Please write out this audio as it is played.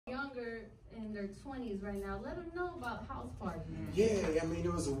younger in their 20s right now, let them know about House Party. Yeah, I mean,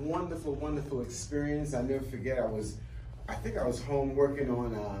 it was a wonderful, wonderful experience. I never forget, I think I was home working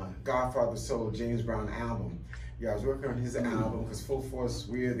on Godfather Soul, James Brown album. Yeah, I was working on his album because Full Force,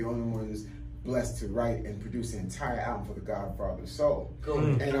 we're the only ones blessed to write and produce the entire album for the Godfather Soul. Cool.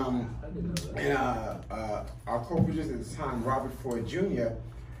 And our co-producer at the time, Robert Ford Jr.,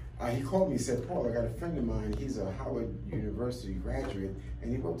 he called me and said, Paul, I got a friend of mine, he's a Howard University graduate,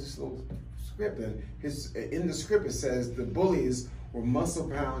 and he wrote this little script, and in the script it says the bullies were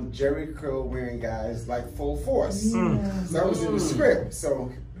muscle-bound, Jerry curl wearing guys like Full Force. Yeah. So that was in the script.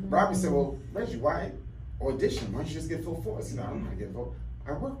 So Robbie said, well, Reggie, why audition? Why don't you just get Full Force? He said, I'm not getting Full Force.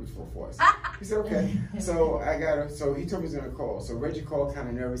 I work with Full Force. He said, okay. So so he told me he was gonna call. So Reggie called kind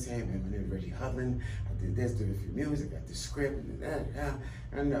of nervous, hey man, my name is Reggie Hudlin. I did this, did a few music, got this script,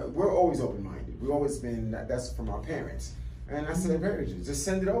 and we're always open-minded. We've always been, that's from our parents. And I said, Reggie, just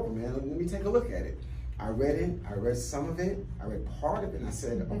send it over, man. Let me take a look at it. I read it, I read some of it, I read part of it, and I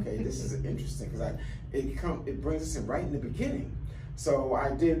said, okay, this is interesting, because it brings us in right in the beginning. So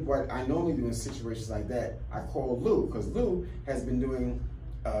I did what I normally do in situations like that. I called Lou, because Lou has been doing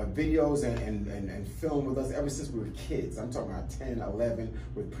videos and film with us ever since we were kids. I'm talking about 10, 11,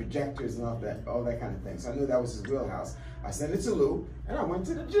 with projectors and all that kind of thing. So I knew that was his wheelhouse. I sent it to Lou, and I went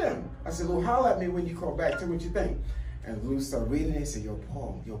to the gym. I said, Lou, holler at me when you call back, tell me what you think. And Lou started reading it and said, yo,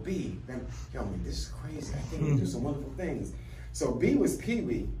 Paul, yo, B, man, yo, man, this is crazy. I think we can do some wonderful things. So B was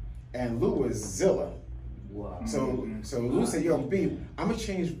Pee-wee, and Lou was Zilla. Wow. So Lou said, yo, B, I'm gonna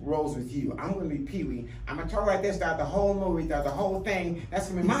change roles with you. I'm gonna be Pee-wee. I'm gonna talk like this throughout the whole movie, throughout the whole thing. That's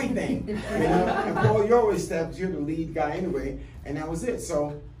gonna be my thing. You know? And Paul, you always stepped, you're the lead guy anyway, and that was it.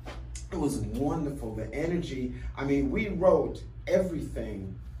 So it was wonderful, the energy. I mean, we wrote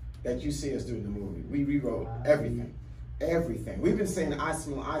everything that you see us do in the movie. We rewrote everything. Everything. We've been saying I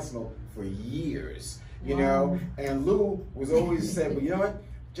smell for years, you know, and Lou was always said, well, you know what,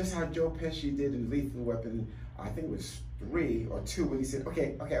 just how Joe Pesci did in Lethal Weapon, I think it was 3 or 2, when he said,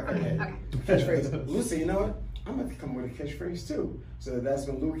 okay. Catchphrase. Lou said, you know what, I'm going to come with a catchphrase too. So that's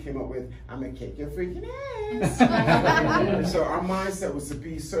when Lou came up with, I'm going to kick your freaking ass. So our mindset was to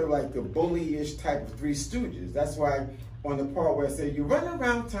be sort of like the bully-ish type of Three Stooges. That's why on the part where I say, you run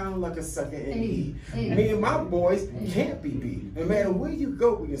around town like a sucker and E. Me and my boys can't be beat. No matter where you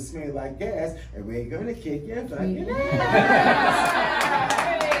go, we can smell like gas, and we're gonna kick your fucking ass.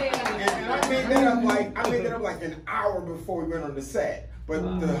 And I made that up like an hour before we went on the set.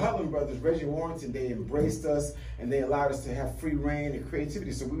 But the Hudlin brothers, Reggie Warrington, they embraced us and they allowed us to have free reign and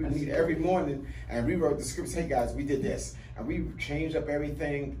creativity. So we would meet every morning and rewrote the scripts. Hey guys, we did this. And we changed up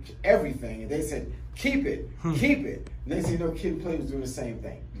everything. And they said, keep it. And they said, you know, Kid and Play was doing the same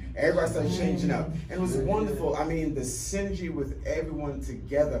thing. Everybody started changing up. And it was wonderful. I mean, the synergy with everyone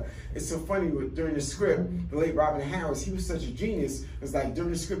together. It's so funny, during the script, the late Robin Harris, he was such a genius. It's like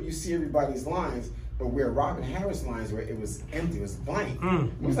during the script, you see everybody's lines, but where Robin Harris' lines were, it was empty, it was blank.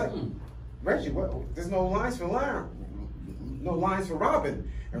 It was like, Reggie, what? There's no lines for Robin.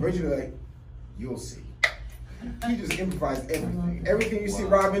 And Reggie was like, you'll see. He just improvised everything. Everything you see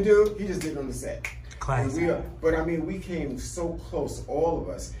Robin do, he just did it on the set. But I mean, we came so close, all of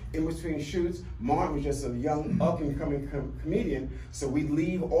us. In between shoots, Martin was just a young, up-and-coming comedian, so we'd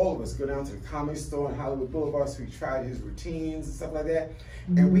leave, all of us, go down to the Comedy Store on Hollywood Boulevard, so we tried his routines and stuff like that.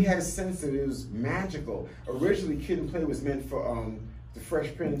 And we had a sense that it was magical. Originally, Kid and Play was meant for the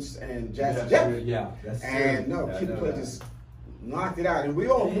Fresh Prince and Jazzy Jeff. Yeah, that's true. And no, Kid and Play just knocked it out. And we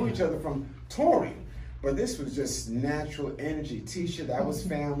all knew each other from touring. But this was just natural energy. Tisha, that was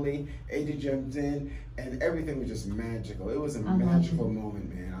family. AJ jumped in, and everything was just magical. It was a magical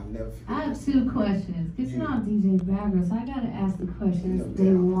moment, man. I'll never forget. I have 2 questions. Because you know I'm DJ Bagger, so I got to ask the questions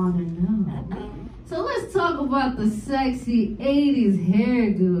they want to know. So let's talk about the sexy 80s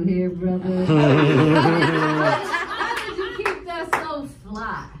hairdo here, brother. How did you keep that so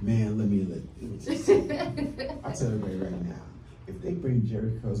fly? Man, I'll tell everybody right now. If they bring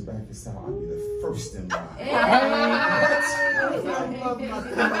Jerry curls back to South, I'll be the first in line. I love my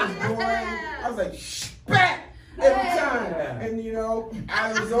curls. I was like, spat every time. And you know,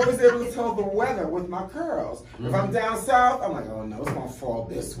 I was always able to tell the weather with my curls. If I'm down south, I'm like, oh no, it's gonna fall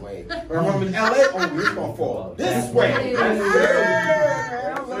this way. But if I'm in LA, oh, it's gonna fall this way.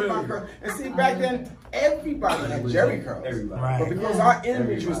 I love my curls. And see, back then, everybody had Jerry curls. But because our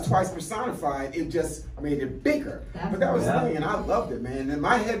image was twice personified, it just made it bigger. But that was the thing, and I loved it, man. And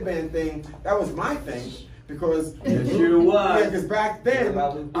my headband thing, that was my thing. because it sure was. Yeah, because back then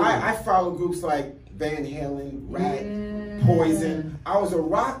I followed groups like Van Halen, Rat, Poison. I was a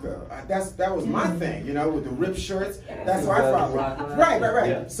rocker. That was my thing, you know, with the ripped shirts. That's what I followed. Right.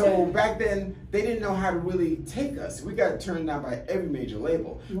 Yeah. So back then they didn't know how to really take us. We got turned down by every major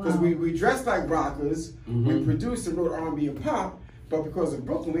label because we dressed like rockers. We produced and wrote R&B and pop, but because of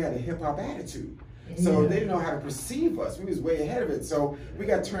Brooklyn, we had a hip hop attitude. So they didn't know how to perceive us. We was way ahead of it. So we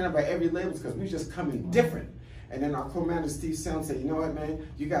got turned out by every label because we just coming different. And then our co-manager Steve Selm said, you know what, man,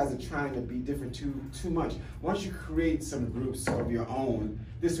 you guys are trying to be different too much. Once you create some groups of your own,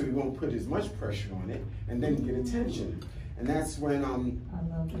 this way we won't put as much pressure on it, and then you get attention. And that's when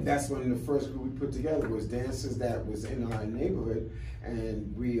the first group we put together was dancers that was in our neighborhood,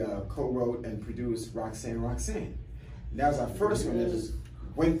 and we co-wrote and produced Roxanne. And that was our first one that just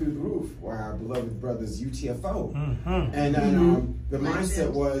went through the roof, with our beloved brothers UTFO. And then the mindset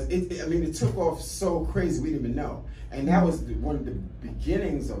was, it took off so crazy we didn't even know. And that was one of the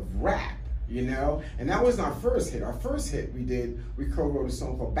beginnings of rap, you know? And that wasn't our first hit. Our first hit we co-wrote a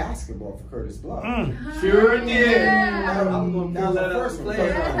song called Basketball for Curtis Blow. Sure did. That was the first one.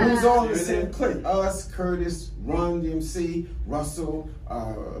 We was all in the same clique. Us, Curtis, Run DMC, Russell,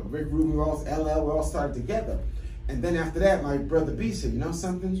 Rick Rubin, LL, we all started together. And then after that, my brother B said, you know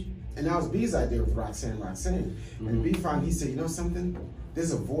something? And that was B's idea with Roxanne. And B found, he said, you know something?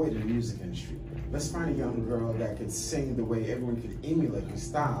 There's a void in the music industry. Let's find a young girl that could sing the way everyone could emulate your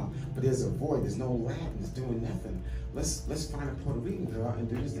style, but there's a void, there's no Latins doing nothing. Let's find a Puerto Rican girl and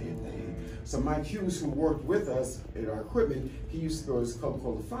do this damn thing. So Mike Hughes, who worked with us at our equipment, he used to go to this club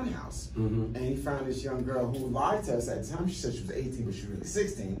called the Funhouse. And he found this young girl who lied to us at the time. She said she was 18, but she was really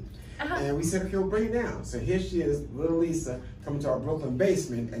 16. And we said, okay, we'll bring it down. So here she is, little Lisa, coming to our Brooklyn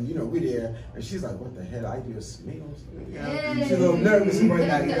basement, and you know, we're there, and she's like, what the hell, I do a smell? She's a little nervous right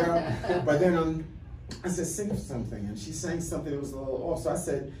now, you know? But then I said, sing something, and she sang something that was a little off. So I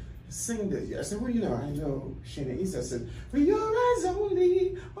said, sing this. I said, well, you know, I know Sheena East. I said, for your eyes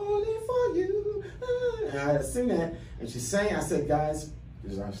only for you. And I had to sing that, and she sang. I said, guys,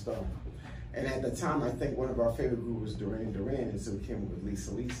 this is our star. And at the time, I think one of our favorite groups was Duran Duran, and so we came up with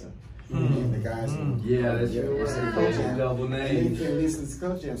Lisa. And the guys, that's your double name. And then came Lisa's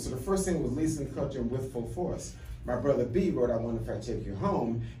Coach Jam. So the first thing was Lisa's Coach Jam with Full Force. My brother B wrote I Wonder If I Take You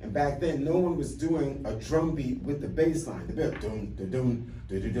Home, and back then no one was doing a drum beat with the bass line. The beat, dum dum dum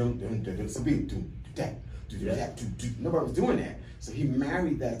dum dum dum dum, so beat, dum that, nobody was doing that. So he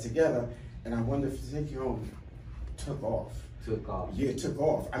married that together, and I Wonder If I Take You Home took off. Yeah, it took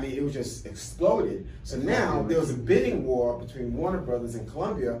off. I mean, it was just exploded. So now there was a bidding war between Warner Brothers and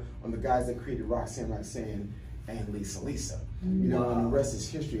Columbia on the guys that created Roxanne and Lisa. You know, and the rest is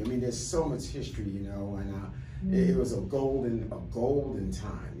history. I mean, there's so much history, you know, and it was a golden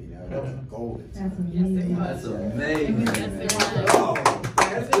time, you know. That was a golden time. That's amazing.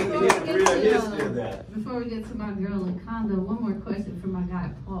 Before we get to my girl Laconda, one more question for my guy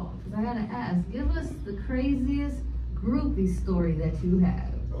Paul, because I gotta ask, give us the craziest groupie story that you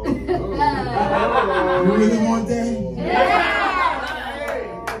have. You really want that?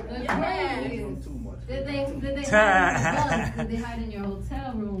 Did they hide in your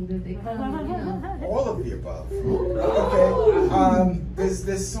hotel room? Did they come, you know? All of the above. Okay.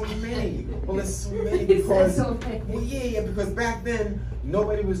 There's so many. Well, there's so many because because back then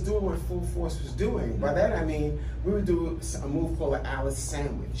nobody was doing what Full Force was doing. By that I mean we would do a move called an Alice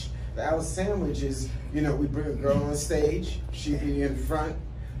Sandwich. The Alice Sandwich is, you know, we bring a girl on stage, she'd be in front,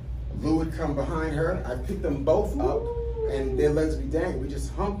 Lou would come behind her, I'd pick them both up, and their legs would be dangling, we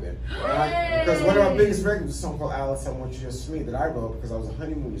just humping. Because one of our biggest records was a song called Alice, I Want You Just For Me that I wrote because I was a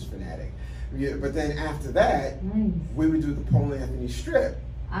Honeymooners fanatic. Yeah, but then after that, we would do the Paul Anthony strip.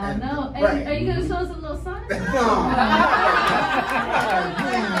 I know. Are you going to show us a little sign?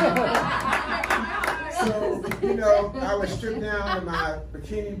 So, you know, I would strip down in my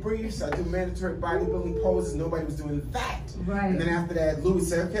bikini briefs. I do mandatory bodybuilding poses. Nobody was doing that. Right. And then after that, Louis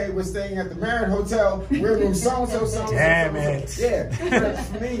said, okay, we're staying at the Marriott Hotel. We're room so-and-so, so-and-so. Damn it. Yeah. But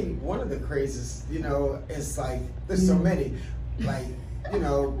for me, one of the craziest, you know, it's like, there's so many. Like, you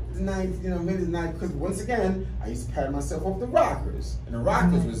know, the night, you know, maybe the night, because once again, I used to pat myself off the Rockers. And the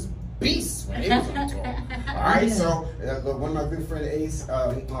Rockers was beasts when they was on tour. All right, so one of my good friend Ace,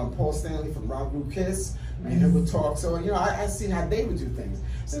 Paul Stanley from Rock Group Kiss, me and him would talk. So you know, I seen how they would do things.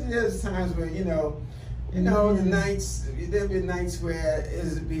 So there's times where you know, the nights there'd be nights where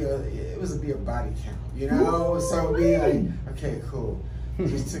it would be a body count, you know. So it'd be like, okay, cool. I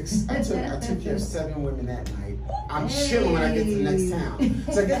took care of 7 women that night. I'm chilling when I get to the next town.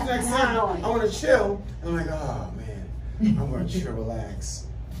 So I get to the next town, I want to chill, and I'm like, oh man, I'm gonna chill, relax.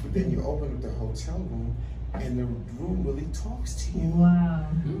 But then you open up the hotel room, and the room really talks to you. Wow.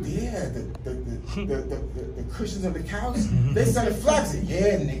 Yeah, the cushions on the couch, they started flexing.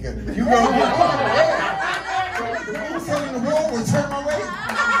 Yeah, nigga, you gonna get on. The room set in the wall will turn my way.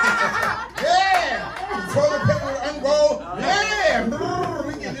 Yeah, the toilet paper will unroll. Yeah,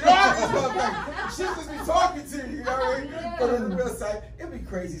 we get it off. She just be talking to you, you know what I mean? But on the real side, it'd be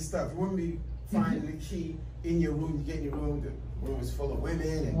crazy stuff. You wouldn't be finding the key in your room, you get in your room, the room is full of women,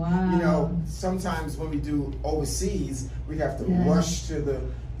 and wow. you know, sometimes when we do overseas, we have to rush to the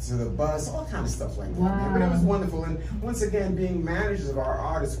bus, all kind of stuff like that. Wow. Man. But it was wonderful, and once again, being managers of our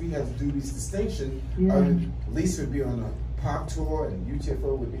artists, we have to do these distinction. Lisa would be on a pop tour, and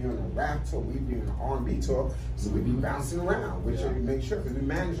UTFO would be on a rap tour, we'd be on an R&B tour, so we'd be bouncing around, which we make sure, because we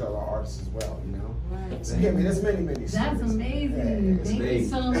manage all our artists as well, you know? Right. So yeah, I mean, there's many stories. That's amazing. Thank you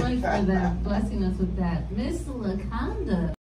so much for that, blessing us with that. Miss Laconda.